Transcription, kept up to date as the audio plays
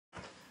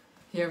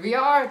Here we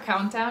are.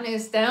 Countdown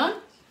is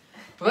down.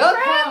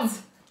 Welcome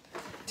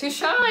to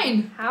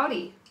Shine.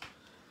 Howdy.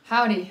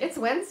 Howdy. It's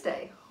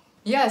Wednesday.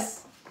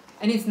 Yes.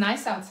 And it's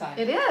nice outside.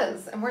 It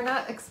is. And we're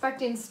not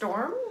expecting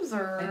storms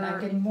or... And I'm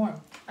getting warm.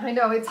 I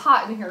know. It's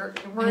hot in here.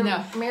 I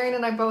know. Marion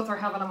and I both are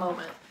having a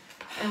moment.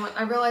 And when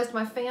I realized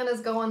my fan is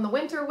going the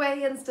winter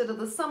way instead of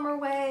the summer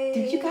way.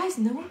 Did you guys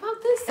know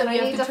about this? And I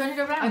need to turn it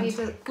around. I need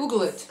to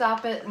Google it.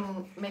 Stop it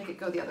and make it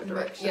go the other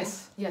direction.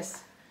 Yes,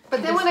 yes.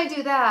 But then when I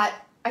do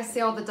that, I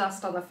see all the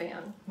dust on the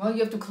fan. Well,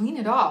 you have to clean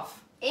it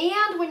off.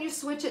 And when you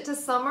switch it to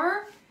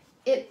summer,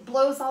 it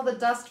blows all the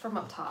dust from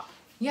up top.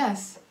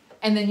 Yes.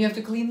 And then you have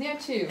to clean there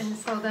too. And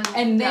so then...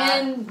 And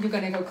then you're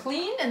going to go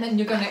clean, and then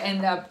you're going to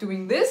end up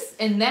doing this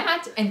and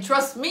that. And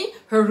trust me,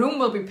 her room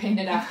will be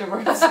painted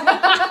afterwards.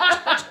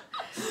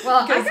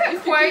 Well, I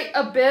got quite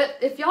a bit.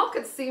 If y'all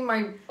could see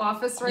my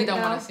office right now.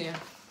 You don't want to see it.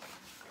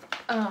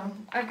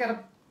 I've got a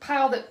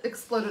pile that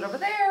exploded over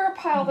there, a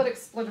pile that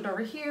exploded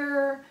over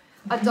here,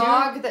 a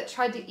dog that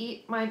tried to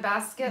eat my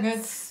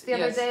baskets the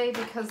other day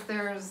because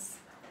there's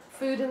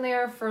food in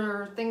there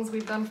for things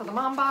we've done for the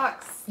mom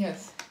box.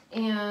 Yes.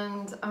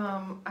 And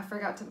I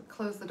forgot to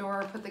close the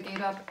door, put the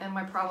gate up, and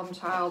my problem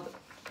child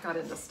got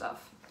into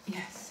stuff.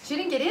 Yes. She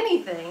didn't get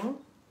anything,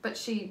 but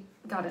she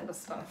got into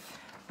stuff.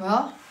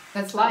 Well,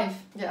 that's life.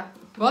 Yeah.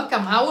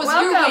 Welcome. How was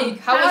your week?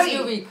 How was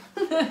your week?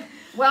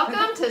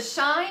 Welcome to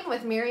Shine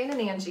with Marion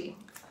and Angie,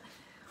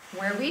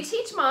 where we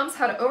teach moms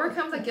how to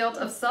overcome the guilt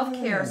of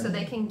self-care so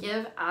they can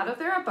give out of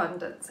their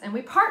abundance. And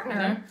we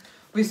partner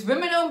with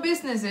women-owned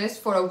businesses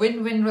for a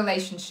win-win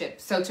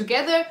relationship. So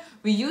together,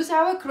 we use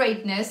our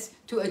greatness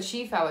to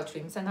achieve our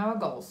dreams and our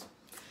goals.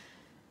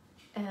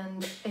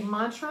 And a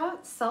mantra,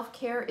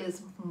 self-care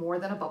is more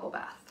than a bubble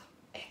bath.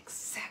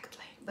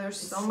 Exactly. There's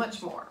so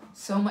much more.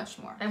 So much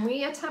more. And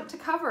we attempt to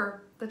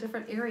cover the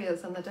different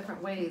areas and the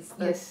different ways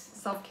that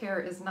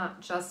self-care is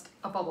not just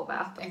a bubble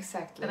bath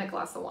Exactly. and a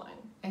glass of wine.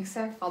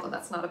 Exactly. Although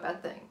that's not a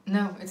bad thing.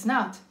 No, it's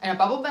not. And a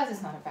bubble bath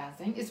is not a bad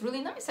thing. It's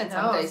really nice at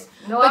some days.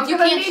 No, but I'm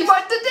gonna need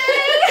one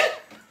today!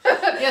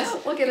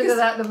 Yes. We'll get into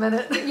that in a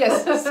minute.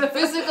 Yes.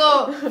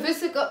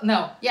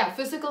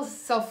 Physical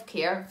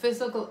self-care,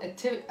 physical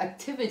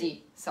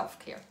activity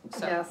self-care.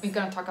 So we're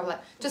going to talk about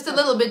that just a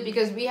little bit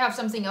because we have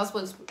something else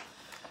was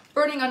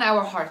burning on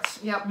our hearts.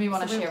 Yep. We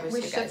want to share with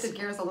you guys. We shifted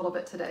gears a little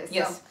bit today. So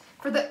yes.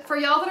 For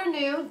y'all that are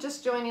new,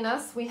 just joining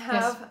us, we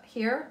have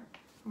here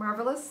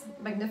marvelous,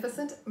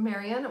 magnificent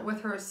Marion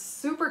with her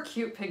super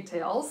cute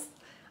pigtails.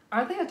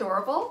 Aren't they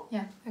adorable?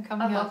 Yeah,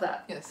 I love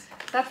that. Yes.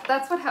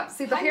 That's what happens.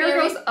 See, the hair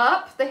goes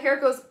up. The hair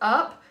goes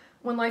up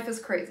when life is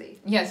crazy.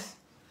 Yes.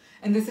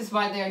 And this is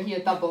why they're here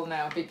double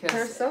now because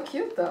they're so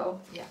cute though.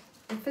 Yeah.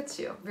 It fits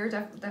you.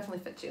 Definitely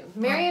fits you.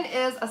 Marion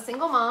is a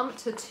single mom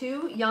to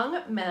 2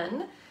 young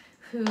men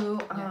who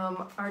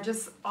are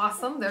just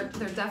awesome. They're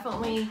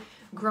definitely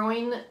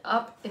growing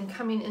up and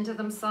coming into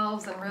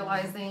themselves and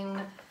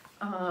realizing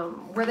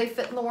where they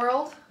fit in the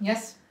world.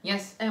 Yes,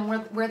 yes. And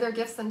where their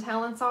gifts and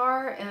talents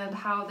are and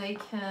how they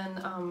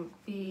can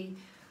be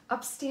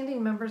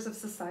upstanding members of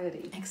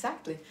society.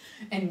 Exactly.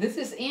 And this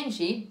is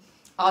Angie,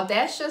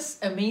 audacious,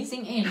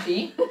 amazing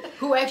Angie,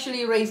 who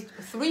actually raised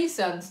 3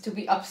 sons to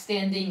be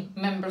upstanding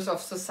members of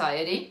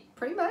society.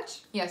 Pretty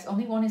much. Yes,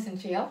 only one is in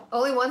jail.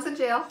 Only one's in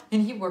jail.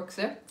 And he works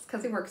there. It's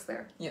because he works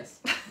there. Yes.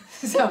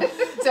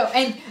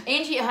 And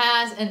Angie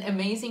has an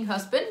amazing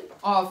husband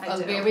of a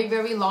very,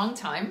 very long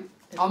time.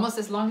 Almost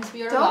as long as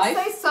we are alive.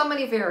 Don't say so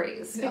many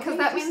varies, because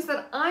that means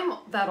that I'm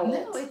that old.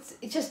 No, it's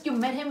just you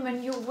met him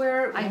when you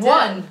were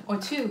 1 or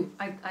 2.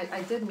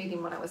 I did meet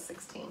him when I was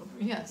 16.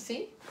 Yeah,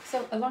 see?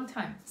 So, a long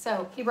time.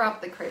 So he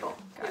robbed the cradle,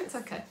 guys. It's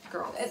okay.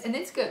 Girls. And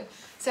it's good.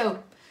 So,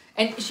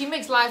 and she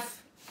makes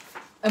life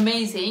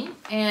amazing,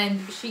 and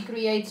she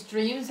creates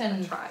dreams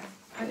and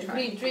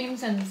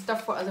dreams and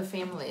stuff for other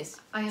families.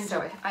 I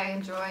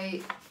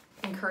enjoy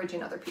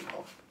encouraging other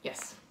people.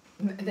 Yes.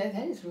 That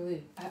is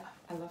really,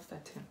 I love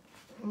that too.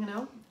 You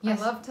know,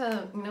 yes. I love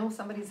to,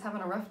 somebody's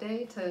having a rough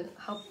day to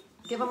help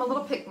give them a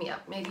little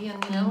pick-me-up maybe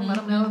and, let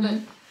them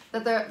know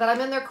that I'm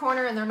in their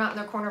corner and they're not in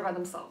their corner by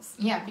themselves.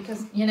 Yeah,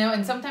 because,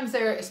 and sometimes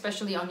they're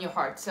especially on your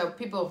heart. So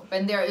people,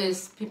 when there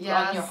is people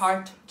on your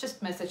heart,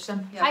 just message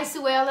them. Yep. Hi,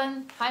 Sue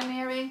Ellen. Hi,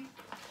 Mary.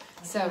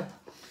 So,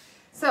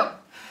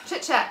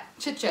 chit-chat.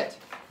 Chit-chat.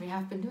 We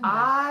have been doing that.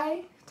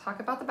 I talk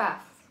about the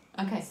bath.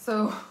 Okay.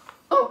 So,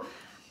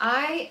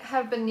 I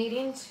have been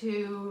needing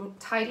to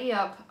tidy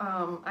up.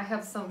 I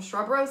have some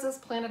shrub roses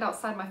planted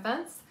outside my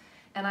fence,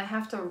 and I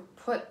have to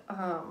put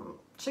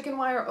chicken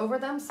wire over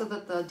them so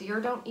that the deer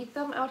don't eat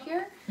them out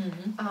here.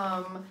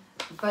 Mm-hmm.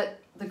 But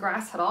the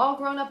grass had all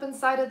grown up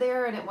inside of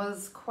there, and it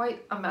was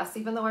quite a mess.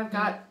 Even though I've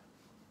got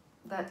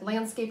that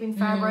landscaping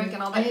fabric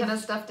and all that kind of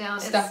stuff down,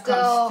 it's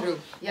still comes through.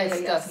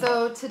 Yeah.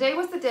 So today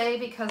was the day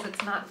because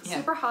it's not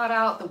super hot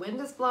out. The wind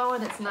is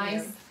blowing. It's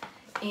nice.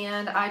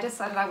 And I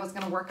decided I was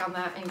going to work on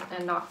that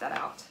and knock that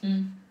out.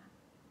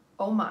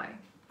 Oh my.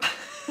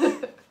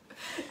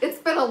 It's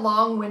been a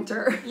long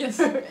winter. Yes.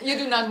 You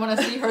do not want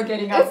to see her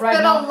getting up right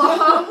now. It's been a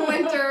long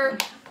winter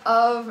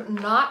of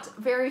not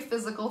very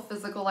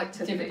physical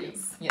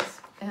activities.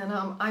 Yes. And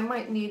I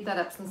might need that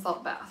Epsom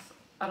salt bath.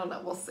 I don't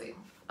know. We'll see.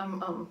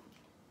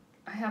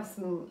 I have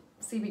some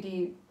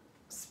CBD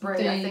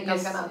spray. I think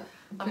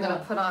I'm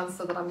gonna put on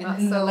so that I'm not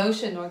the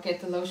lotion, or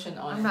get the lotion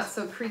on. I'm not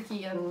so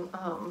creaky and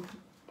oh,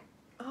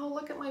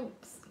 look at my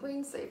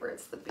screensaver.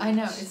 It's the beach. I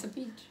know, it's a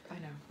beach. I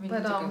know. We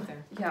need to go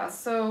there. Yeah.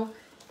 So,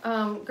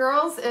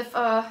 girls, if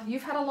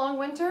you've had a long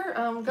winter,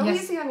 go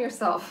easy on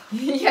yourself.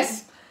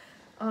 Yes.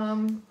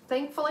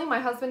 Thankfully, my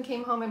husband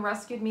came home and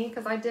rescued me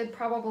because I did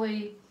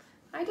probably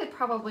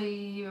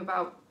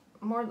about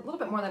a little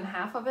bit more than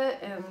half of it,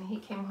 and he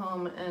came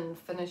home and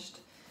finished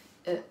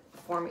it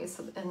for me.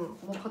 So, and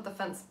we'll put the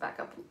fence back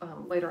up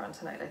later on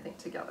tonight, I think,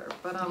 together.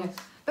 But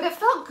but it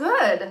felt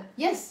good.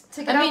 Yes,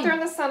 to get out there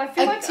in the sun. I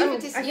feel like I'm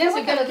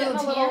getting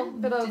a little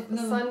bit of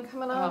sun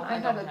coming on. I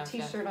had a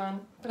t-shirt on,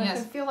 but I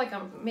can feel like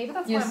maybe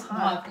that's why I'm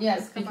hot.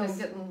 Yes,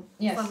 because I'm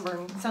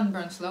getting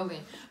sunburn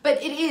slowly.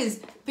 But it is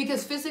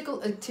because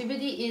physical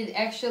activity, it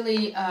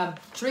actually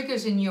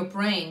triggers in your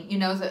brain. You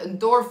know, the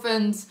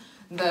endorphins,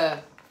 the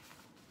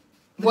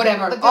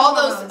whatever, all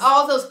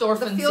those endorphins,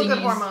 the feel good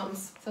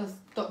hormones. Those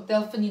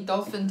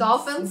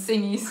dolphins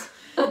thingies.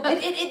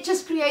 it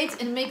just creates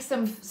and makes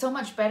them so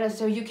much better,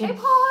 so you can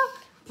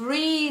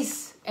breathe.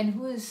 And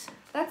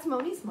that's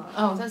Moni's mom?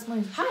 Oh, that's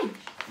Moni. Hi.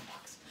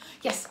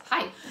 Yes,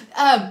 hi.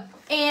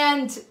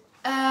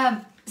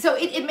 So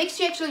it makes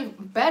you actually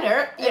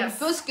better. It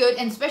feels good,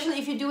 and especially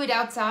if you do it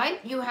outside,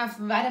 you have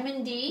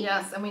vitamin D.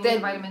 Yes, and we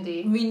need vitamin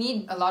D. We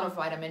need a lot of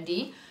vitamin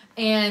D,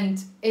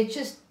 and it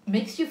just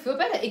makes you feel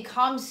better. It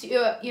calms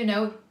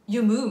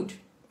your mood.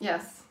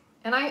 Yes,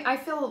 and I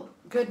feel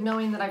good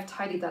knowing that I've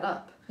tidied that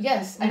up.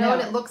 Yes, I know,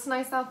 and it looks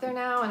nice out there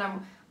now,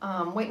 and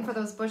I'm waiting for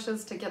those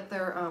bushes to get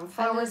their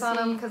flowers on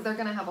them, because they're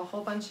going to have a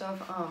whole bunch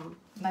of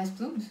nice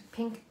blooms.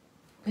 Pink,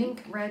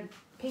 red,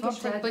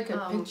 pinkish red,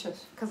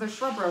 because they're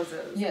shrub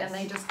roses, and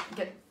they just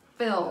get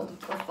filled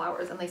with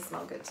flowers, and they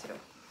smell good too.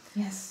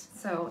 Yes.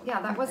 So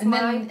yeah, that was and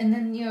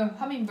then your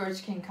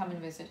hummingbirds can come and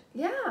visit.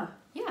 Yeah.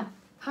 Yeah.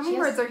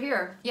 Hummingbirds are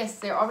here. Yes,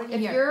 they're already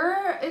here. If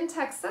you're in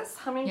Texas,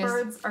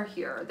 hummingbirds are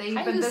here. They've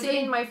been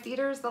visiting my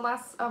feeders the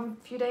last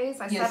few days.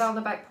 I sat on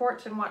the back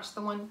porch and watched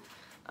the one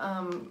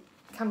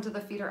come to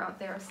the feeder out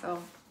there, so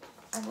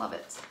I love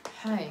it.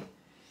 Hi.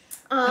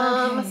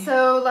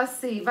 So let's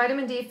see.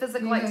 Vitamin D,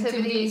 physical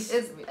activity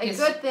is a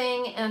good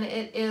thing, and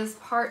it is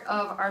part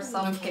of our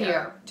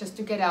self-care. Just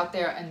to get out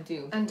there and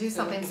do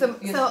something.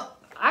 So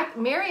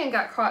Marion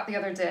got caught the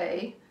other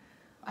day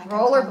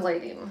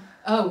rollerblading.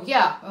 Oh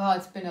yeah. Well,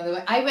 it's been another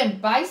way. I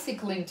went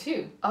bicycling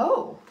too.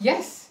 Oh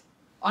yes.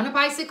 On a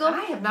bicycle?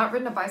 I have not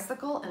ridden a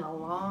bicycle in a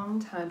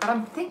long time, but I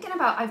think I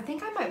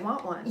might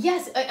want one.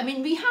 Yes, I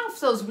mean, we have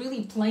those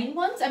really plain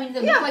ones. I mean,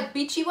 they look like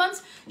beachy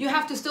ones. You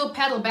have to still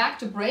pedal back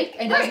to brake.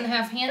 It doesn't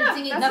have hand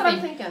thingy, that's nothing. What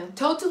I'm thinking.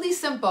 Totally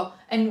simple.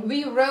 And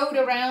we rode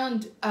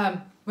around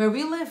where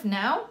we live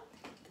now.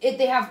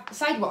 They have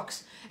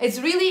sidewalks. It's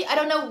really, I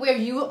don't know where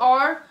you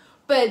are,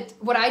 but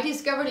what I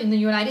discovered in the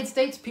United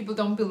States, people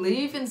don't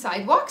believe in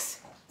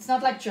sidewalks. It's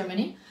not like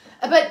Germany.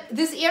 But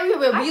this area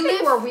where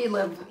we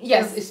live,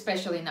 yes,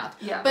 especially not.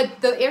 Yeah.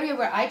 But the area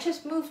where I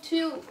just moved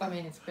to, I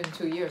mean, it's been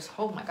 2 years.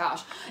 Oh my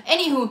gosh.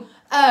 Anywho,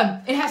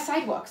 it has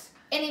sidewalks,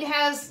 and it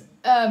has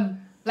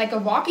like a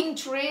walking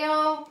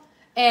trail,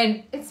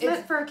 and it's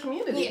meant for a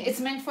community. Yeah,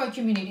 it's meant for a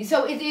community.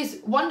 So it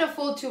is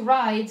wonderful to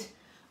ride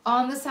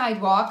on the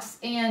sidewalks,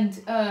 and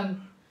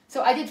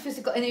so I did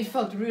physical, and it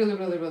felt really,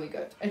 really, really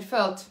good. It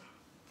felt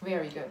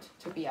very good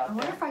to be out there. I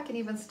wonder if I can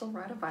even still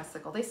ride a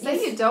bicycle. They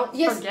say you don't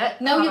forget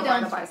how to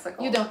ride a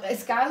bicycle. You don't.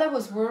 Skylar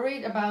was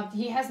worried about,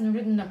 he hasn't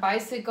ridden a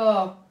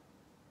bicycle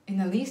in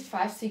at least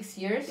 5-6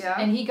 years.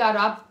 Yeah. And he got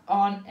up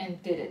on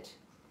and did it.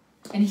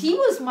 And he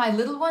was my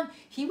little one.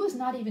 He was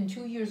not even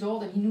 2 years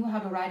old, and he knew how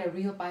to ride a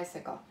real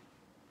bicycle.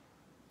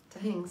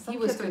 Dang, some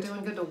kids are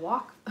doing good to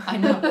walk. I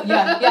know.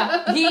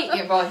 Yeah.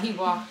 He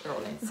walked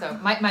early. So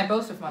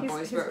both of my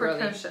boys were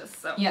early. Precocious.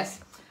 So. Yes.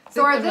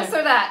 So are this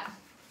or that?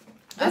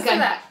 This or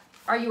that.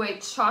 Are you a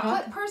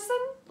chocolate person?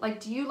 Like,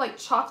 do you like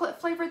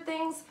chocolate flavored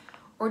things,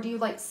 or do you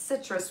like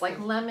citrus, like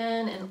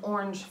lemon and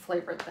orange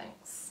flavored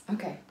things?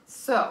 Okay.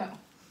 So,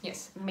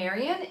 yes.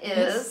 Marion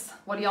is.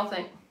 What do y'all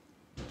think?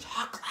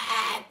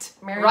 Chocolate.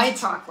 Marion's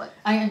chocolate.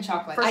 I am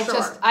chocolate. For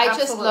sure. I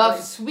just love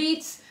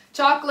sweets,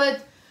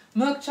 chocolate,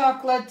 milk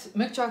chocolate.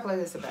 Milk chocolate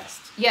is the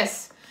best.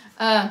 Yes.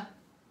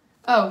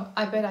 Oh,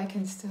 I bet I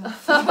can still.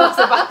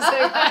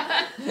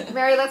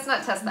 Mary, let's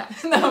not test that.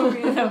 No,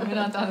 we're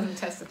not done to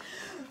test it.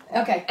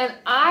 Okay. And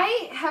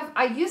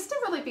I used to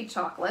really be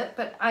chocolate,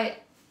 but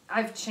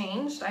I've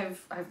changed.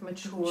 I've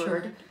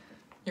matured.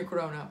 You're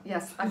grown up.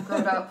 Yes, I've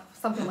grown up,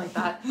 something like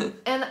that.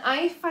 And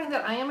I find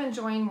that I am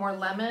enjoying more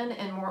lemon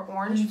and more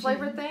orange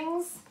flavored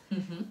things.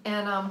 Mm-hmm.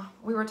 And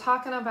we were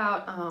talking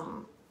about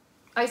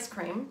ice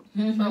cream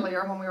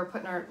earlier when we were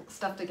putting our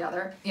stuff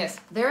together. Yes.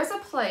 There's a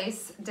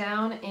place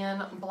down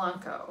in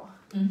Blanco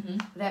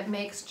that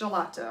makes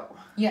gelato.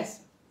 Yes.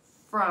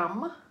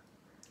 From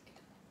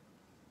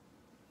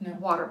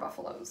water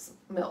buffalo's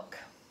milk.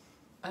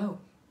 Oh.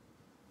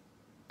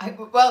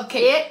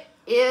 Okay. It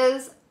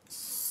is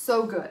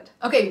so good.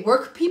 Okay,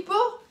 work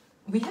people.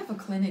 We have a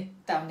clinic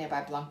down there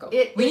by Blanco.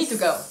 We need to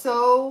go.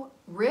 So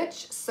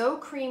rich, so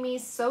creamy,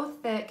 so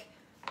thick,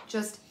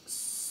 just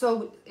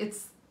so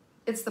it's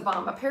the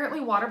bomb. Apparently,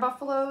 water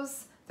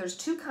buffaloes. There's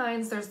two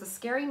kinds. There's the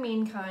scary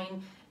mean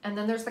kind, and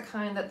then there's the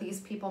kind that these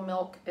people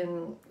milk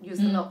and use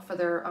the milk for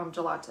their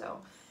gelato.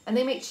 And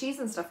they make cheese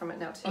and stuff from it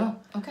now too. Oh,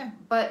 okay.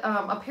 But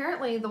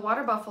apparently, the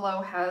water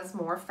buffalo has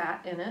more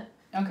fat in it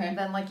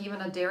than like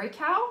even a dairy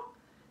cow.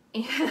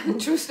 And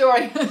true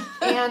story.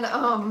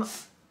 and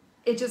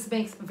it just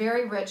makes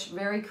very rich,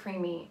 very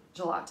creamy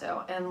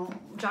gelato. And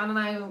John and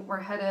I were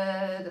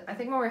headed, I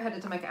think when we were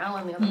headed to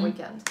McAllen the other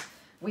weekend,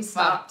 we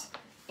stopped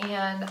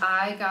and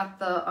I got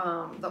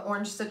the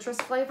orange citrus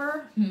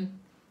flavor.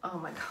 Oh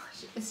my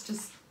gosh, it's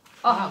just,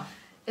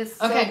 it's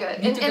so good.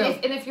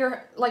 And if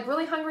you're like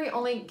really hungry,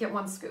 only get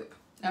one scoop.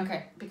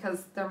 Okay.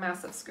 Because they're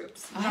massive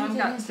scoops. I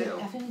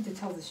need to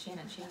tell this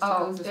Shannon. She has to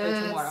go this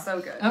way tomorrow. It's so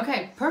good.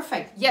 Okay,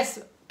 perfect. Yes,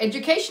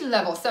 education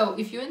level. So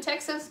if you're in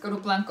Texas, go to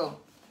Blanco.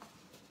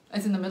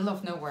 It's in the middle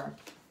of nowhere,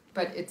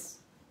 but it's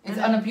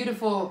on a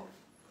beautiful,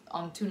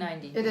 on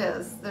 290. It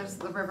is. There's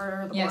the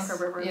river, the Blanco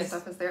River and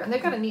stuff is there. And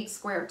they've got a neat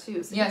square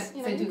too. So you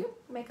can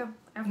make a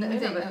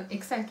afternoon of it.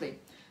 Exactly.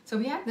 So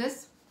we have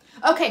this.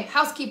 Okay,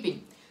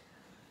 housekeeping.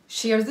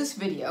 Share this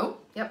video.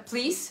 Yep.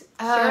 Please.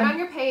 Share it on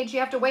your page. You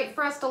have to wait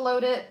for us to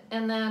load it,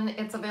 and then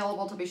it's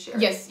available to be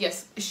shared. Yes,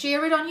 yes.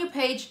 Share it on your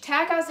page.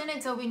 Tag us in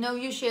it so we know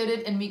you shared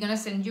it, and we're going to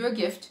send you a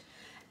gift.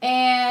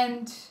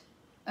 And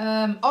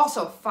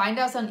also, find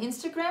us on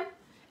Instagram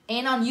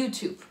and on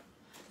YouTube.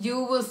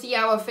 You will see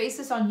our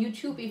faces on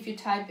YouTube if you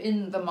type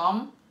in the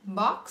mom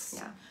box.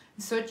 Yeah.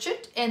 Search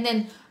it, and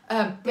then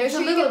there's a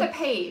little the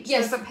page.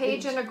 Yes, there's a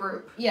page in a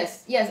group.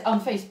 Yes, on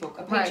Facebook,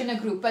 a page in a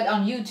group, but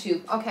on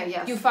YouTube. Okay,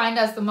 yes. You find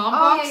us the mom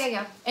box.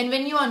 Yeah. And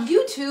when you're on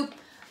YouTube,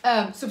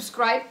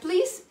 subscribe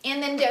please,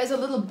 and then there's a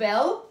little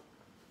bell.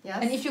 Yes.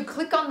 And if you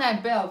click on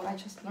that bell, I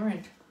just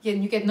learned,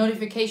 you get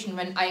notification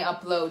when I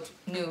upload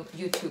new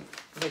YouTube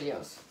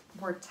videos.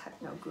 We're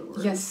techno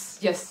gurus.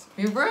 Yes.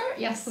 We were?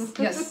 Yes.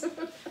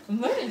 I'm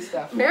learning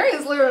stuff. Mary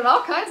is learning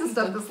all kinds of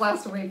stuff this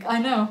last week. I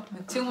know.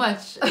 Too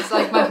much. It's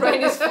like my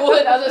brain is full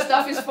and other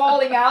stuff is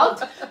falling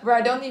out where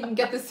I don't even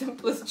get the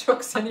simplest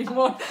jokes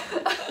anymore.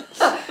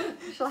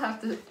 She'll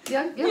have to...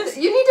 Yeah, you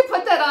need to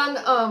put that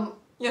on...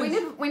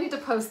 We need to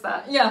post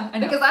that. Yeah, I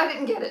know. Because I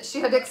didn't get it. She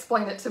had to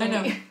explain it to me. I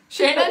know.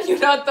 Shannon, you're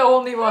not the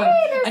only one.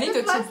 Hey, I need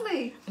to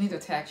Leslie. I need to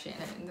tag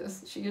Shannon in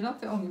this. You're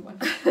not the only one.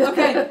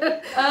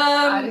 Okay.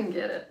 I didn't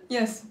get it.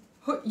 Yes.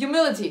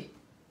 Humility.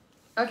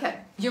 Okay.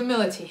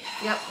 Humility.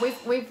 Yep.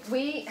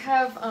 We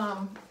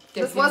have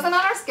this wasn't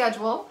on our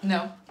schedule.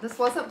 No. This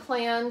wasn't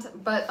planned,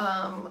 but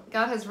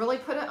God has really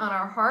put it on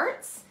our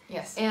hearts.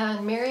 Yes.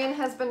 And Marion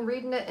has been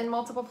reading it in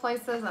multiple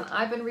places, and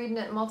I've been reading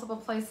it in multiple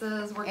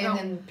places.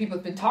 Then people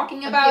have been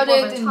talking about it.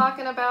 People have been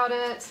talking about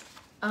it.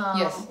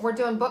 Yes. We're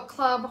doing book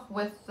club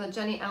with the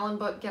Jenny Allen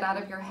book, Get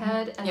Out of Your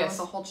Head, and there was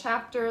a whole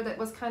chapter that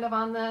was kind of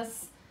on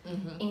this.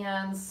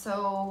 And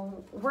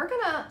so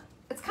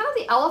it's kind of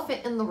the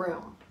elephant in the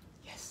room.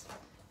 Yes.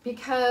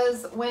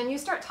 Because when you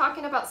start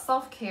talking about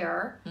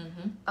self-care,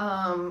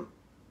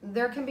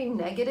 there can be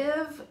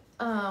negative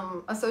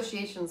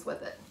associations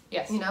with it.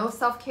 Yes. You know,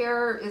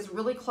 self-care is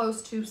really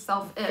close to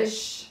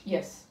selfish.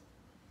 Yes.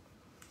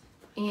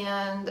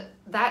 And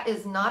that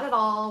is not at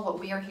all what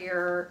we are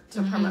here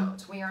to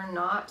promote. We are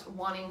not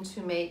wanting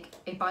to make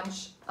a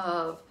bunch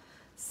of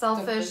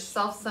selfish,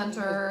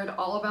 self-centered,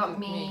 all about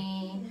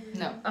me.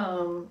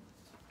 No.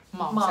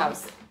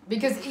 Moms.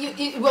 Because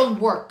it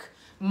won't work.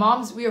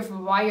 Moms, we are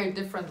wired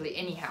differently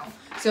anyhow.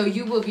 So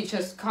you will be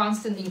just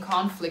constant in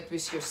conflict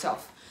with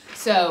yourself.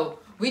 So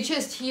we're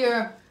just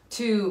here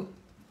to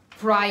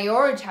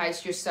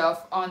prioritize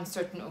yourself on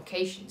certain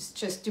occasions,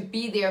 just to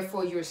be there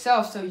for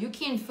yourself so you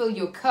can fill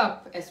your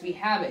cup as we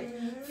have it.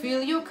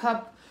 Fill your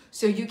cup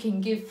so you can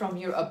give from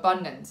your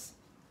abundance.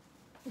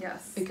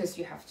 Yes. Because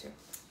you have to.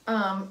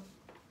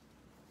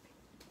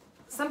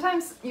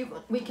 Sometimes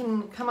we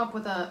can come up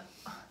with an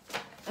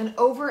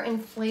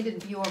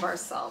overinflated view of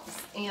ourselves,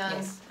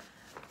 and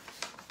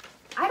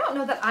I don't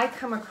know that I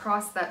come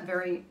across that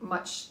very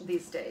much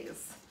these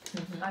days.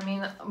 I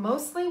mean,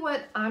 mostly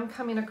what I'm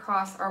coming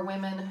across are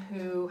women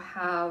who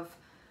have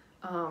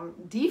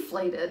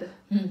deflated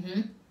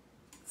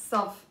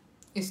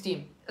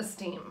self-esteem.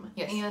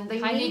 Yes. And they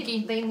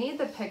need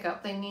the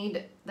pickup. They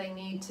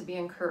need to be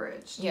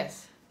encouraged.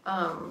 Yes.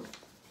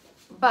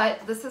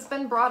 But this has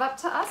been brought up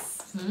to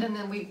us, and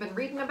then we've been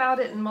reading about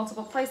it in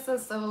multiple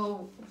places,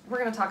 so we're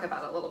going to talk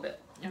about it a little bit.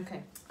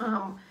 Okay.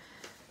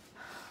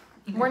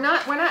 We're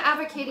not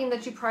advocating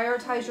that you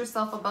prioritize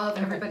yourself above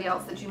everybody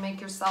else, that you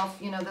make yourself,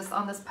 this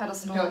on this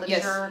pedestal, that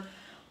you're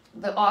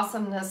the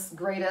awesomeness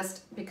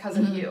greatest because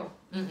of you.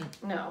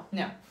 No,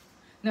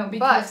 because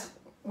but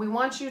we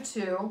want you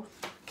to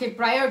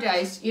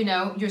prioritize,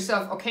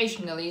 yourself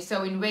occasionally.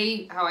 So in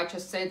way, how I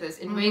just said this,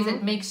 in ways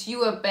that makes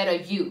you a better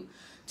you,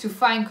 to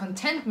find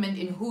contentment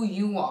in who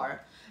you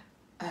are.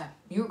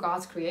 You're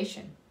God's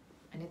creation,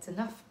 and it's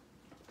enough.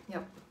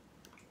 Yep.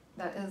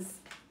 That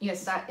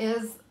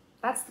is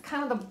that's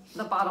kind of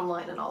the bottom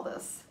line in all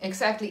this.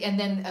 Exactly. And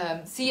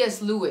then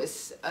C.S.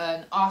 Lewis,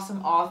 an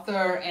awesome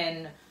author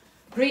and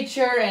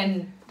preacher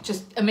and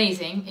just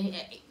amazing.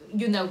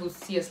 You know who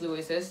C.S.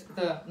 Lewis is,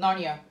 the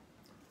Narnia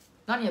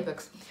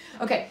books.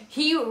 Okay,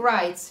 he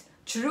writes,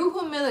 true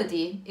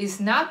humility is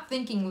not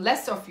thinking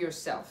less of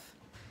yourself.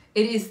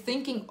 It is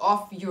thinking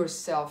of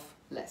yourself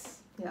less.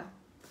 Yeah.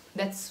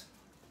 That's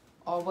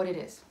all what it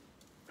is.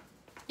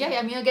 Yeah,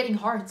 I mean, you're getting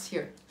hearts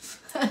here.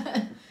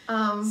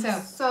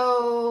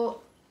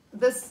 So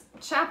this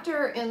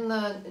chapter in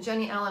the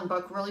Jenny Allen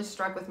book really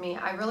struck with me.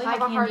 I really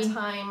have a hard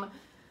time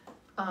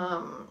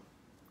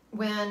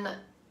when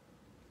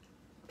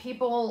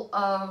people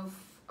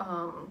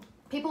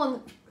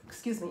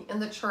in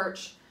the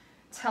church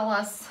tell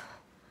us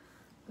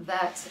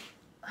that.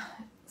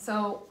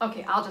 So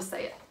okay, I'll just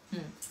say it.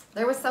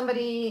 There was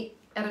somebody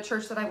at a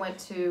church that I went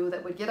to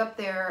that would get up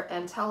there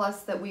and tell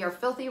us that we are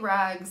filthy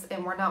rags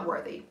and we're not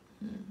worthy.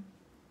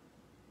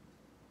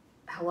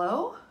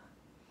 Hello?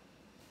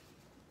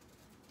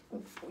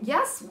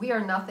 Yes, we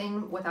are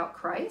nothing without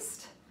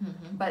Christ,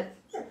 but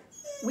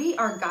we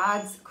are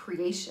God's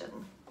creation.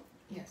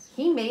 Yes.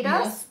 He made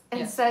us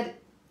and said,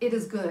 it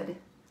is good.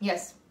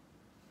 Yes.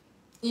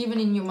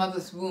 Even in your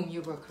mother's womb,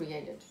 you were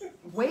created.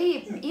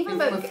 Even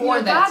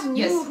before that, God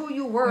knew who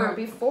you were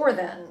before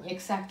then.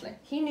 Exactly.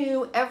 He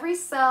knew every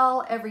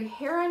cell, every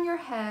hair on your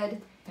head.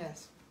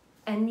 Yes.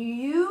 And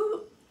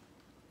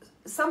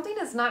something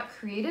is not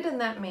created in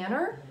that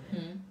manner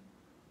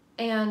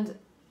and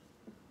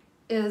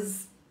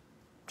is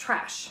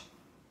trash.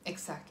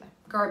 Exactly.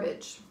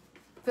 Garbage.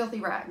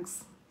 Filthy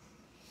rags.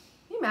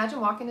 Can you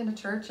imagine walking into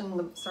church and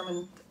the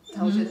sermon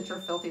tells you that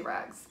you're filthy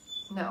rags?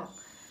 No.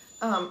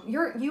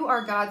 You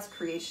are God's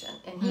creation,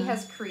 and He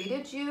has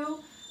created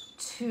you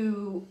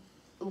to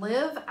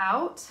live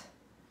out.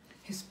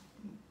 His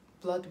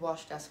blood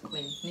washed us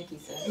clean, Nikki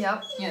said.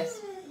 Yep. Yes.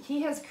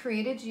 He has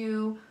created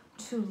you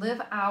to live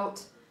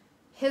out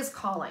His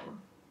calling.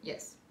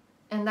 Yes.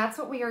 And that's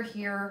what we are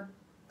here.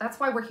 That's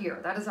why we're here.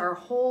 That is our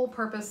whole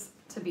purpose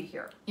to be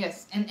here.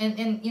 Yes.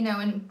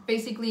 And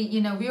basically,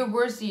 we are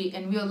worthy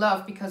and we are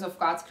loved because of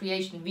God's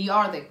creation. We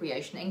are the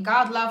creation. And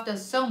God loved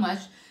us so much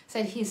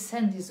that He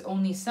sent His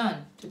only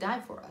Son to die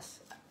for us.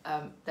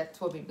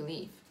 That's what we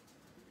believe.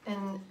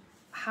 And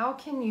how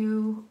can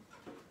you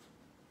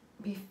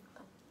be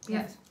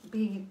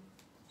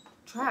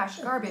trash,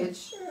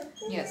 garbage?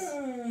 Yes.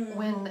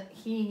 When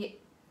He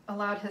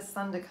allowed His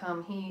Son to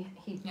come, He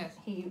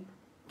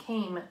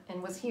came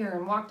and was here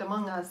and walked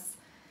among us,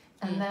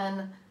 and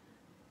then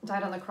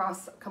died on the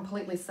cross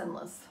completely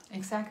sinless.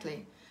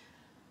 Exactly.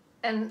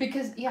 And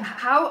because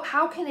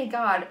how can a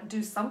God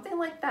do something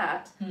like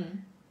that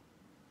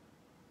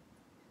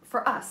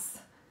for us?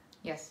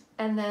 Yes.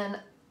 And then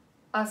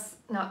us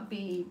not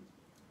be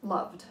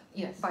loved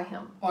by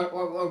Him. Or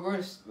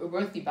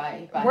worthy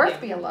by worth Him.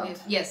 being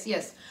loved.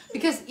 Yes.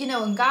 Because,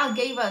 God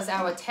gave us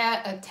our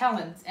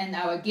talents and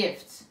our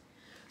gifts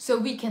so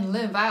we can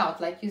live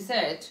out, like you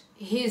said,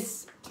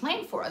 His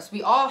plan for us.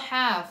 We all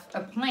have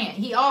a plan.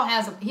 He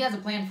has a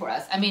plan for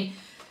us. I mean,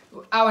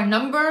 our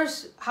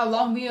numbers, how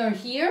long we are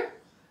here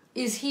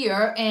is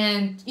here,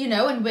 and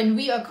and when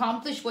we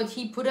accomplish what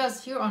He put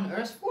us here on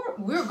earth for,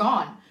 we're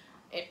gone.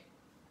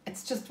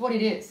 It's just what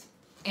it is.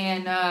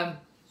 And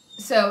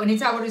and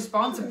it's our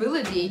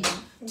responsibility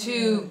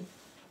to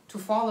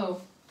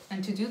follow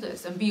and to do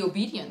this and be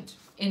obedient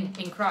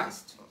in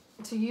Christ.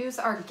 To use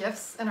our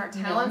gifts and our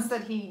talents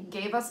that He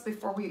gave us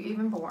before we were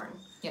even born.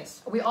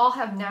 Yes. We all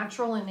have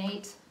natural,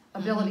 innate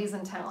abilities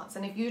and talents.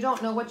 And if you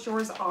don't know what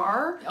yours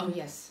are,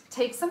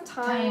 take some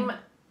time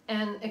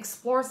and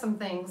explore some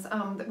things.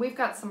 We've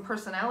got some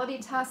personality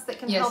tests that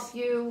can help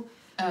you.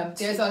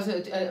 There's also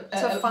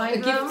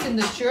gifts in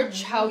the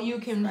church, how you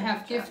can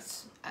have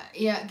gifts.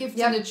 Gifts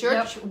in the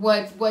church,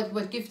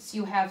 what gifts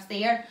you have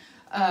there.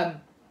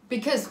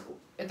 Because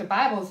the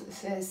Bible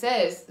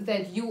says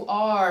that you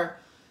are,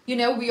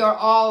 we are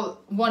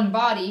all one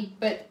body,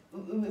 but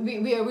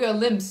we are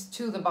limbs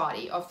to the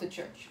body of the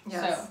church.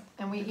 Yes. So.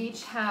 And we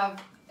each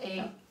have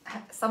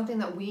something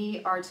that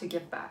we are to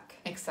give back.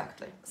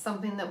 Exactly.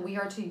 Something that we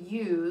are to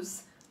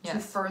use to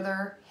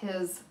further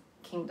His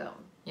kingdom.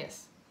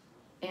 Yes.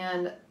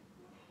 And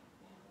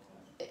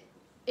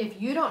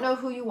if you don't know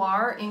who you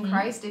are in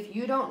Christ, if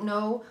you don't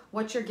know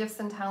what your gifts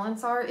and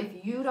talents are,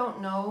 if you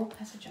don't know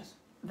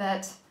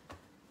that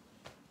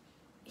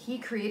He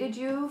created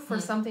you for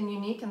something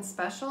unique and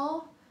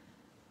special,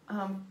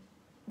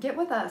 get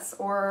with us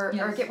or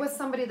get with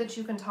somebody that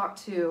you can talk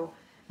to,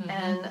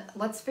 and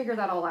let's figure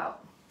that all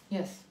out.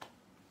 Yes.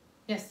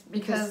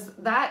 Because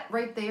that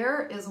right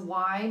there is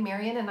why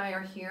Marion and I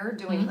are here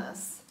doing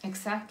this.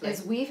 Exactly.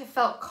 Is we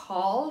felt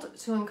called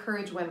to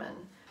encourage women.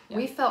 Yeah.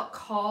 We felt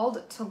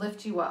called to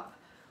lift you up.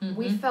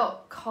 We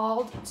felt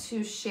called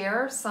to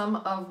share some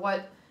of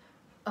what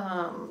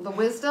the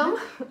wisdom.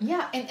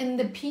 And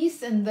the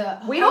peace and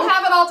the We don't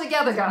have it all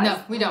together, guys.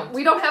 No, we don't.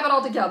 We don't have it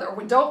all together.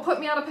 Don't put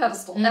me on a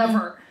pedestal,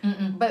 ever.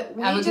 But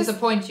I will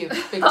disappoint you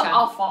big time.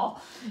 I'll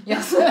fall.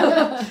 Yes.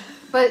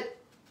 But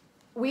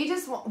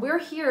we're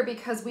here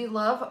because we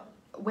love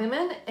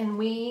women, and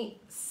we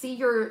see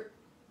your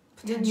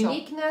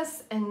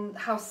uniqueness and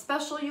how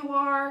special you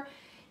are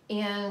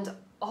and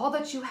all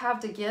that you have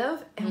to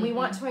give, and we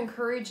want to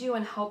encourage you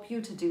and help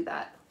you to do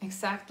that.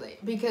 Exactly,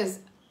 because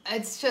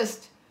it's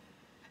just,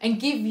 and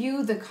give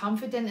you the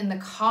confidence and the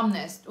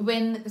calmness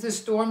when the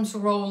storms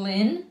roll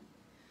in,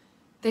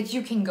 that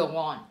you can go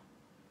on.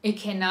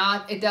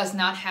 It does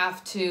not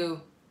have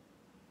to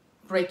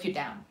break you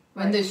down.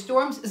 When the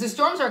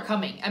storms are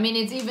coming. I mean,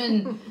 it's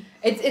even,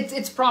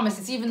 it's promised.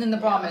 It's even in the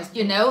promise,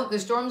 you know, the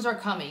storms are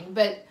coming,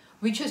 but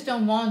we just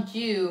don't want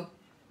you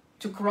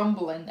to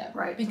crumble in them.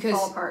 Right, because to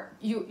fall apart.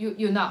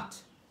 You're not.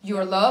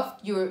 You're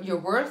loved, you're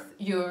worth,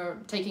 you're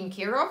taken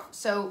care of.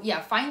 So yeah,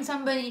 find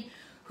somebody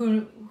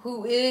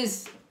who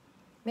is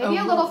maybe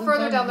a little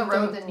further down the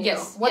road than you.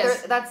 Yes, whether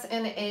that's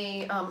in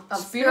a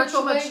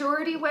spiritual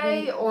maturity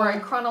way or a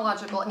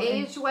chronological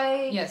age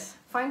way. Yes.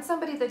 Find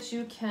somebody that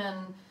you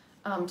can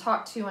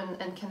talk to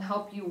and can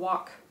help you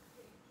walk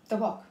the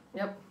walk.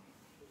 Yep.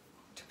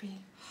 To be.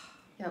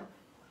 Yep.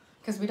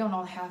 Because we don't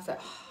all have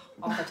that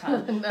all the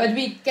time. No. But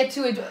we get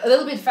to it a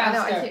little bit faster.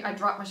 I know, I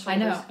drop my shoulders. I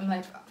know. I'm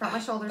like, drop my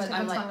shoulders, take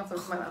my tongue off the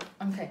roof of my mouth.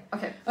 Okay.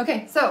 Okay.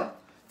 Okay. So,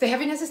 the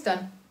heaviness is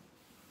done.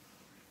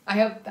 I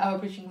hope our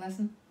preaching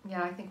lesson.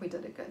 Yeah, I think we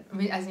did it good.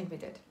 I think we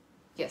did.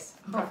 Yes.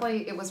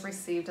 Hopefully it was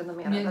received in the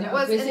manner that it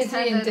was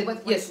intended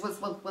with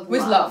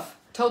love.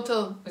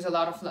 Total, with a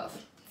lot of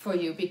love for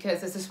you,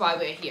 because this is why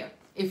we're here.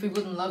 If we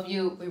wouldn't love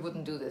you, we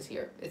wouldn't do this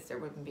here. There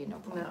wouldn't be no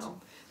point. No.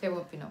 There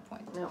would be no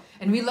point. No.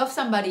 And we love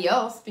somebody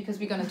else, because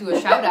we're going to do a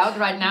shout out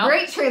right now.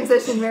 Great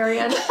transition,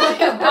 Marion.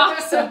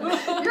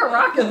 Awesome. You're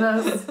rocking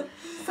this.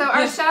 So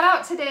our shout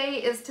out today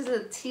is to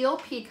the Teal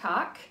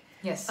Peacock.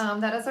 Yes.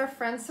 That is our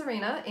friend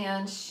Serena,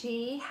 and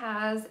she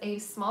has a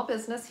small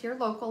business here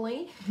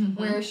locally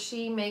where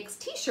she makes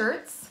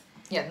t-shirts.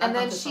 Yeah, and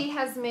then she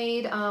has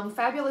made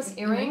fabulous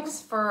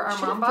earrings for our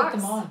mom box.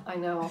 Put them on. I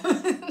know.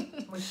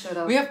 We should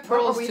have. We have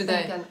pearls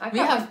today. I've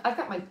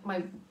got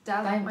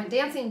my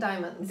dancing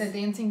diamonds. The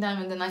dancing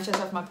diamond, and I just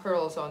have my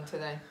pearls on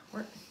today.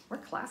 We're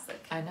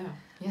classic. I know.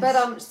 Yes.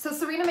 But so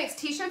Serena makes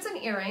t-shirts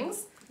and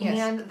earrings. Yes.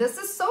 And this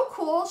is so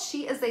cool.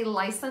 She is a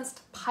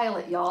licensed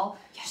pilot, y'all.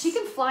 Yes. She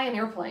can fly an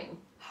airplane.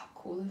 How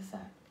cool is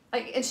that?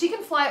 And she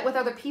can fly it with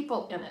other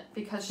people in it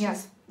because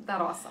she's that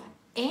awesome.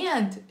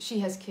 And she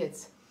has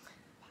kids.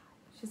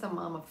 She's a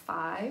mom of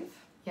 5.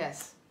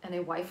 Yes. And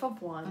a wife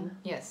of 1.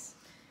 Yes.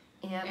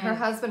 And her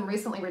husband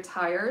recently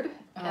retired.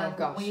 Oh, and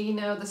gosh. we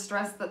know the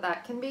stress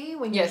that can be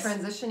when you're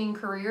transitioning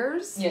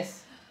careers.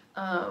 Yes.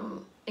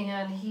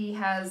 And he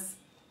has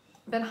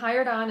been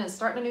hired on and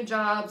starting a new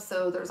job,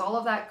 so there's all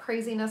of that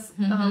craziness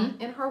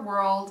in her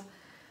world.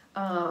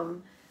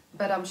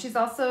 But she's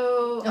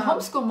also a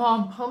homeschool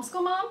mom.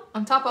 Homeschool mom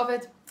on top of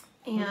it.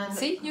 And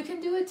see, you can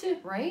do it too,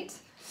 right?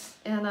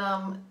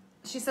 And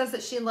she says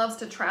that she loves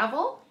to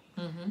travel,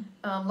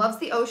 loves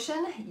the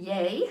ocean,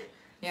 yay,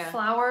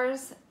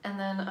 flowers, and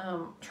then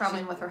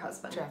traveling with her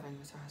husband. Traveling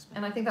with her husband.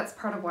 And I think that's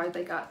part of why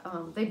they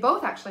got. They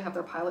both actually have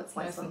their pilot's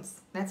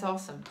license. That's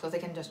awesome. So they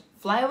can just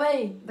fly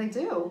away. They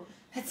do.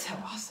 That's so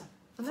awesome.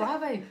 Fly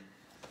away.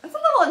 That's a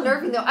little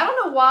unnerving, though. I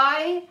don't know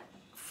why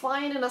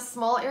flying in a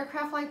small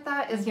aircraft like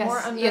that is more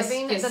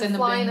unnerving than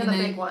flying in a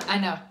big one. I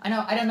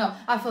don't know.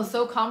 I feel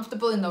so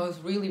comfortable in those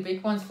really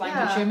big ones flying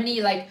to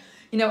Germany, like,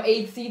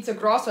 8 seats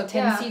across or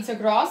 10 seats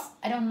across.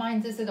 I don't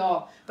mind this at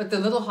all. But the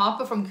little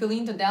hopper from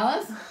Killeen to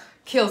Dallas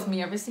kills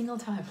me every single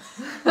time.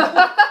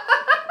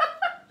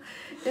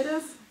 It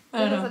is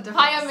a different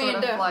Hi, Amanda.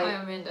 sort of flight.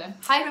 Hi, Amanda.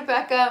 Hi,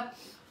 Rebecca.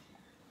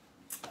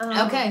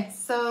 Okay.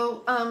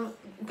 So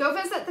go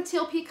visit the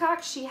Teal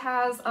Peacock. She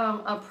has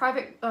a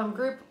private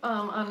group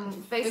on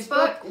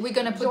Facebook. We're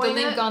gonna put the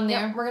link on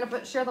there. Yep, we're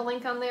gonna share the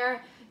link on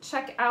there.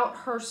 Check out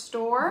her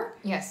store.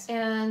 Yes.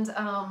 And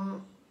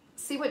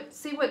see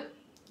what.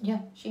 Yeah,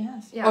 she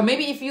has. Yeah. Or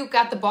maybe if you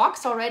got the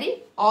box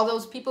already, all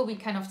those people we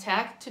kind of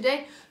tagged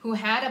today who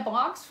had a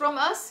box from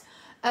us,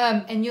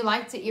 and you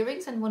like the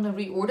earrings and want to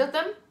reorder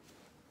them,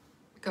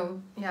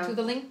 go to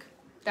the link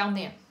down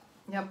there.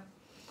 Yep.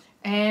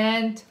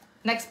 And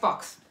next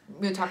box.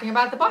 We're talking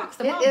about the box.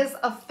 It is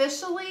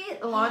officially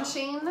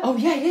launching. Oh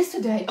yeah, it is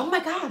today. Oh my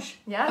gosh.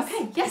 Yes.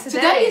 Okay. Yes,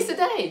 today is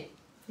today.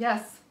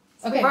 Yes.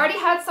 So okay. We've already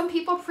had some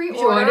people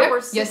pre-order.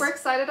 We're super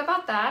excited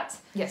about that.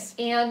 Yes.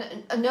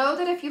 And know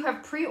that if you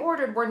have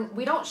pre-ordered,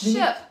 we don't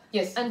ship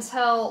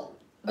until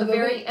the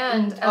very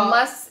end,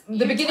 unless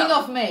the beginning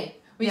of May.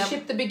 We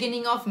ship the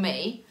beginning of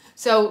May.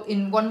 So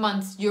in 1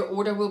 month, your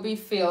order will be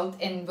filled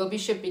and will be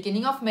shipped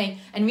beginning of May.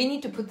 And we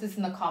need to put this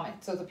in the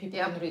comment so that people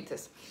can read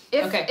this.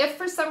 If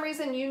for some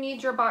reason you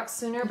need your box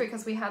sooner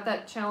because we had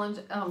that challenge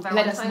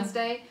Valentine's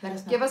Day,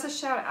 give us a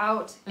shout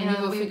out and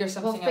we'll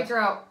figure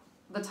out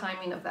the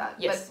timing of that.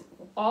 Yes.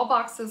 But all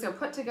boxes are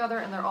put together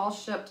and they're all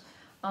shipped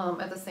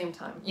at the same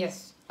time.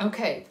 Yes.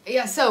 Okay.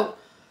 Yeah. So,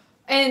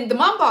 and the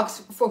mom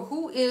box, for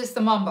who is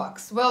the mom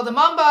box? Well, the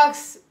mom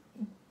box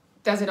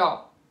does it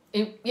all.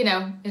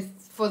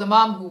 It's for the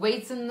mom who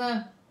waits in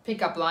the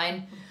pickup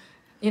line,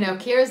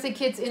 carries the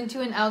kids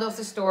into and out of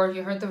the store.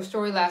 You heard the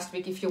story last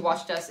week if you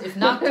watched us. If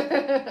not,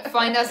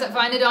 find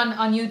it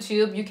on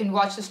YouTube. You can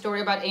watch the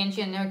story about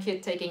Angie and her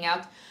kid taking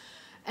out.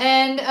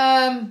 And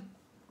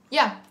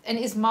and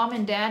is mom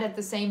and dad at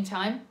the same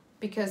time?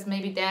 Because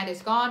maybe dad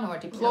is gone or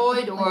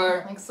deployed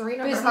or like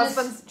Serena, business. her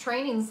husband's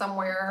training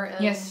somewhere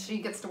and she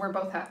gets to wear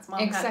both hats, mom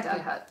hat,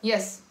 dad hat.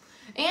 Yes.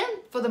 And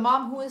for the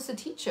mom who is a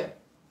teacher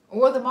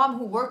or the mom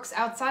who works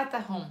outside the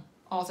home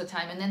all the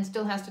time and then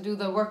still has to do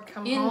the work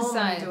Come inside. home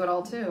and do it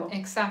all too.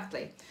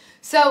 Exactly.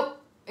 So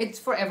it's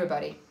for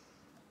everybody.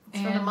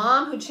 It's for the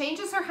mom who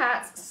changes her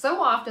hats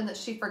so often that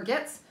she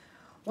forgets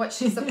what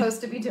she's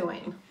supposed to be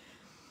doing.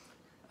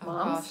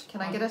 Moms, can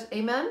I get an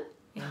amen?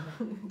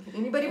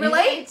 Anybody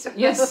relate?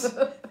 Yes.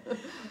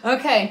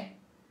 Okay.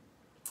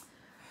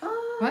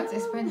 What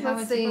is how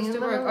it's supposed to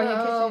work? Left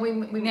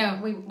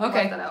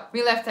that out.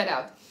 We left that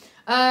out.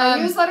 Our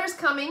newsletter's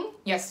coming.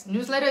 Yes,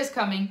 newsletter is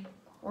coming.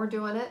 We're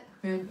doing it.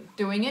 We're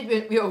doing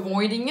it. We're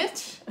avoiding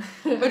it,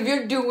 but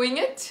we're doing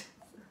it.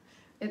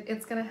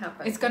 It's gonna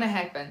happen. It's gonna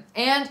happen.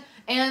 And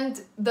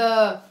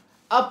the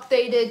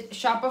updated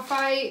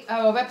Shopify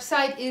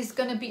website is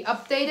gonna be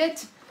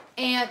updated.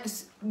 And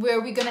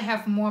where we're gonna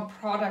have more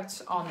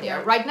products on there.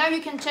 Yeah. Right now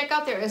you can check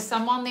out there is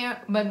some on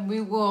there, but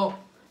we'll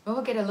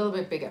get a little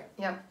bit bigger.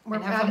 Yeah,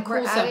 we're adding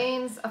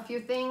a few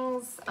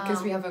things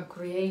because we have a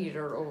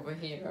creator over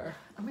here.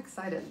 I'm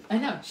excited. I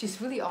know she's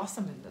really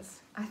awesome in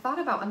this. I thought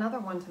about another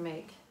one to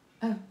make.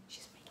 Oh,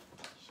 she's making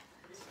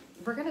t-shirts.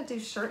 We're gonna do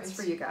shirts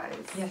for you guys.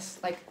 Yes,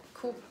 like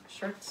cool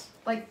shirts.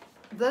 Like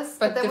this,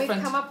 but then we've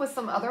come up with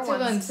some other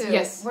ones too.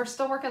 Yes, we're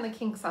still working the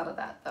kinks out of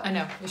that though. I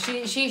know.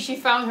 She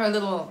found her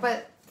little.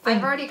 But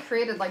I've already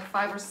created like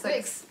 5 or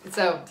 6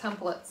 so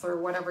templates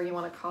or whatever you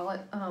want to call it.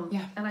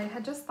 Yeah. And I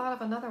had just thought of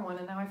another one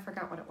and now I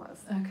forgot what it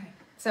was. Okay.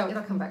 So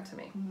it'll come back to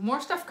me.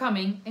 More stuff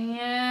coming.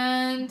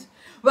 And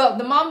well,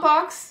 the mom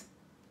box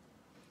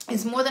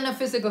is more than a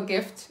physical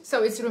gift.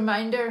 So it's a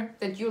reminder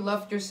that you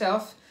loved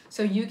yourself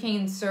so you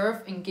can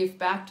serve and give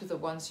back to the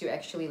ones you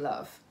actually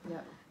love.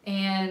 Yeah.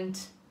 And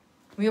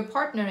we are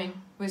partnering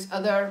with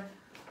other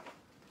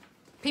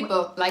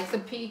people like the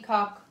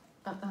peacock.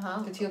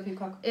 The teal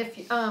peacock. If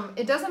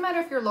it doesn't matter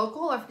if you're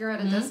local or if you're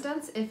at a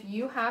distance, if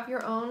you have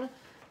your own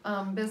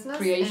business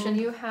creation and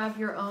you have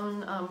your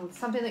own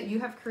something that you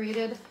have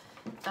created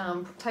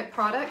type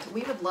product,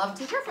 we would love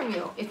to hear from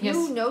you. If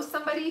you know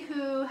somebody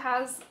who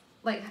has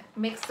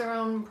makes their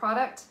own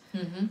product,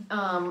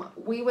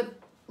 we would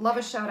love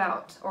a shout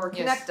out or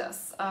connect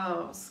us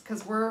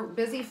because we're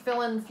busy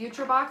filling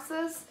future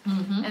boxes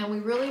and we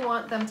really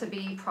want them to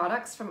be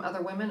products from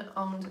other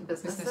women-owned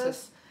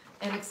businesses.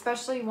 And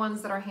especially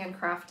ones that are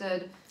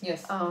handcrafted.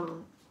 Yes.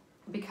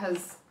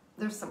 Because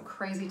there's some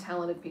crazy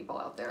talented people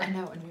out there. I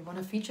know, and we want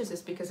to feature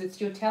this because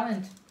it's your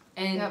talent,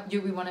 and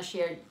we want to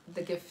share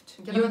the gift.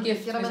 Get your them,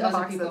 gift get them with in the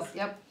other boxes. people.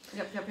 Yep.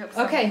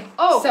 Okay.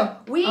 So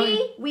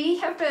we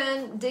have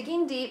been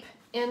digging deep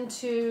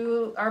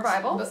into our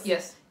Bibles.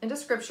 Yes. Into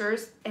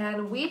scriptures,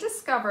 and we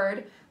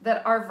discovered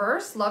that our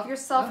verse, "Love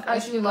yourself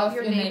as you love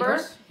your neighbor,"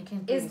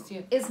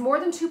 is more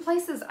than 2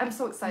 places. I'm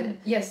so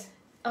excited. Yes.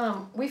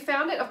 We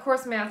found it, of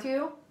course,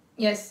 Matthew.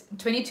 Yes,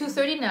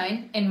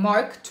 22:39 and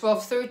Mark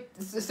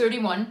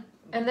 12:31.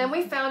 And then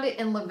we found it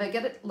in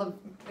Leviticus.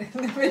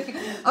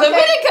 Leviticus,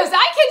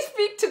 I can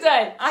speak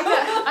today.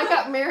 I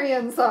got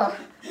Marion's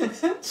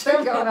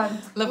thing going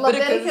on.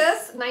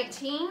 Leviticus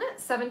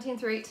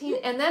 19:17-18,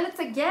 and then it's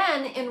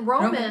again in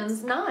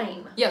Romans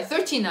 9. Yeah,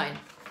 39.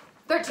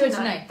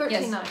 39.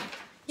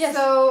 Yes.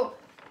 So,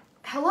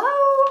 hello,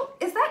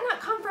 is that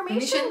not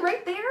confirmation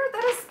right there?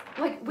 That is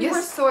we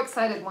were so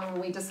excited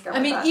when we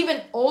discovered that.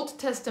 Even Old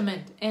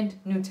Testament and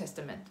New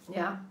Testament.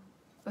 Yeah,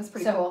 that's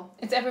pretty cool.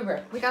 It's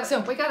everywhere. We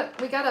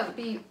gotta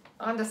be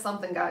onto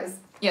something, guys.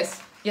 Yes,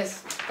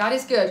 God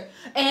is good.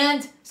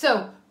 And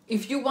so,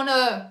 if you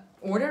wanna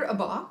order a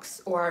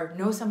box or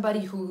know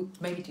somebody who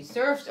maybe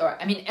deserves, or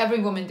every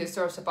woman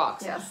deserves a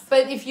box. Yes.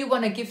 But if you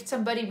wanna gift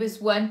somebody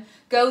with one,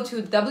 go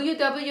to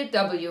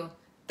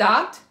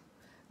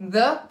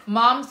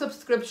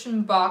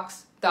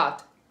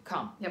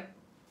www.themomsubscriptionbox.com. Yep.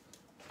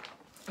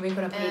 We're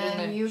gonna put it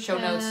in the show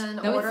notes. No,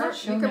 it's not show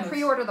notes. You can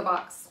pre-order the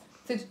box.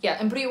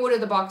 And pre-order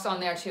the box on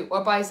there too,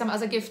 or buy some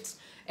other gifts.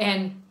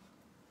 And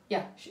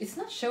it's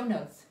not show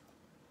notes.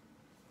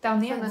 Down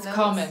there, it's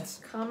comments.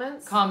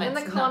 Comments. In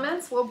the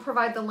comments, we'll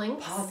provide the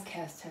links.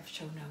 Podcasts have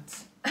show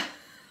notes.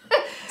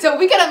 So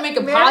we gotta make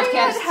a podcast.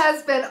 Marion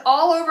has been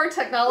all over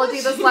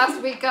technology this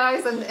last week,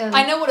 guys, and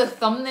I know what a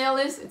thumbnail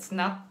is. It's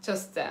not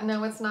just that.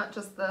 No, it's not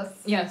just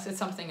this. Yes, it's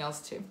something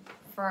else too.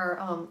 For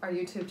our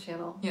YouTube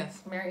channel.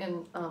 Yes.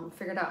 Marion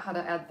figured out how to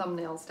add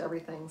thumbnails to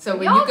everything. So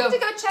when y'all you go, need to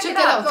go check it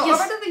out. Go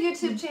over to the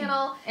YouTube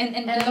channel and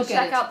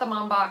check out the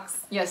mom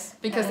box. Yes,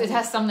 because it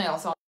has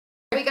thumbnails on.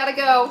 We gotta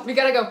go.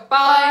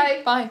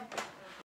 Bye. Bye.